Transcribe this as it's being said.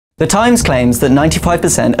The Times claims that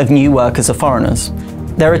 95% of new workers are foreigners.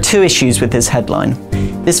 There are two issues with this headline.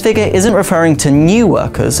 This figure isn't referring to new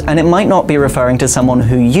workers, and it might not be referring to someone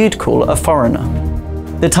who you'd call a foreigner.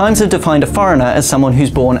 The Times have defined a foreigner as someone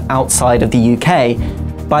who's born outside of the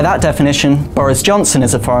UK. By that definition, Boris Johnson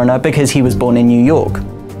is a foreigner because he was born in New York.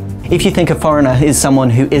 If you think a foreigner is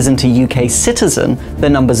someone who isn't a UK citizen,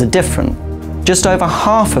 the numbers are different. Just over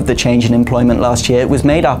half of the change in employment last year was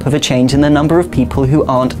made up of a change in the number of people who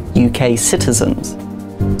aren't UK citizens.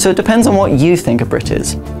 So it depends on what you think a Brit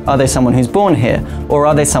is. Are they someone who's born here, or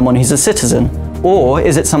are they someone who's a citizen? Or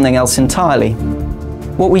is it something else entirely?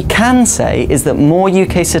 What we can say is that more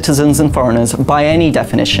UK citizens and foreigners, by any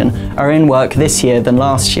definition, are in work this year than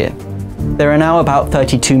last year. There are now about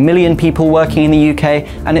 32 million people working in the UK,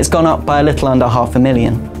 and it's gone up by a little under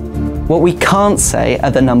 500,000. What we can't say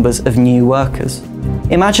are the numbers of new workers.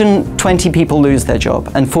 Imagine 20 people lose their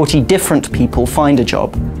job and 40 different people find a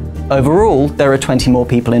job. Overall, there are 20 more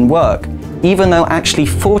people in work, even though actually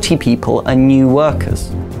 40 people are new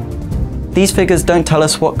workers. These figures don't tell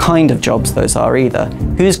us what kind of jobs those are either,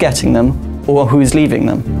 who's getting them, or who's leaving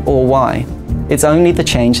them, or why. It's only the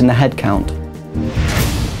change in the headcount.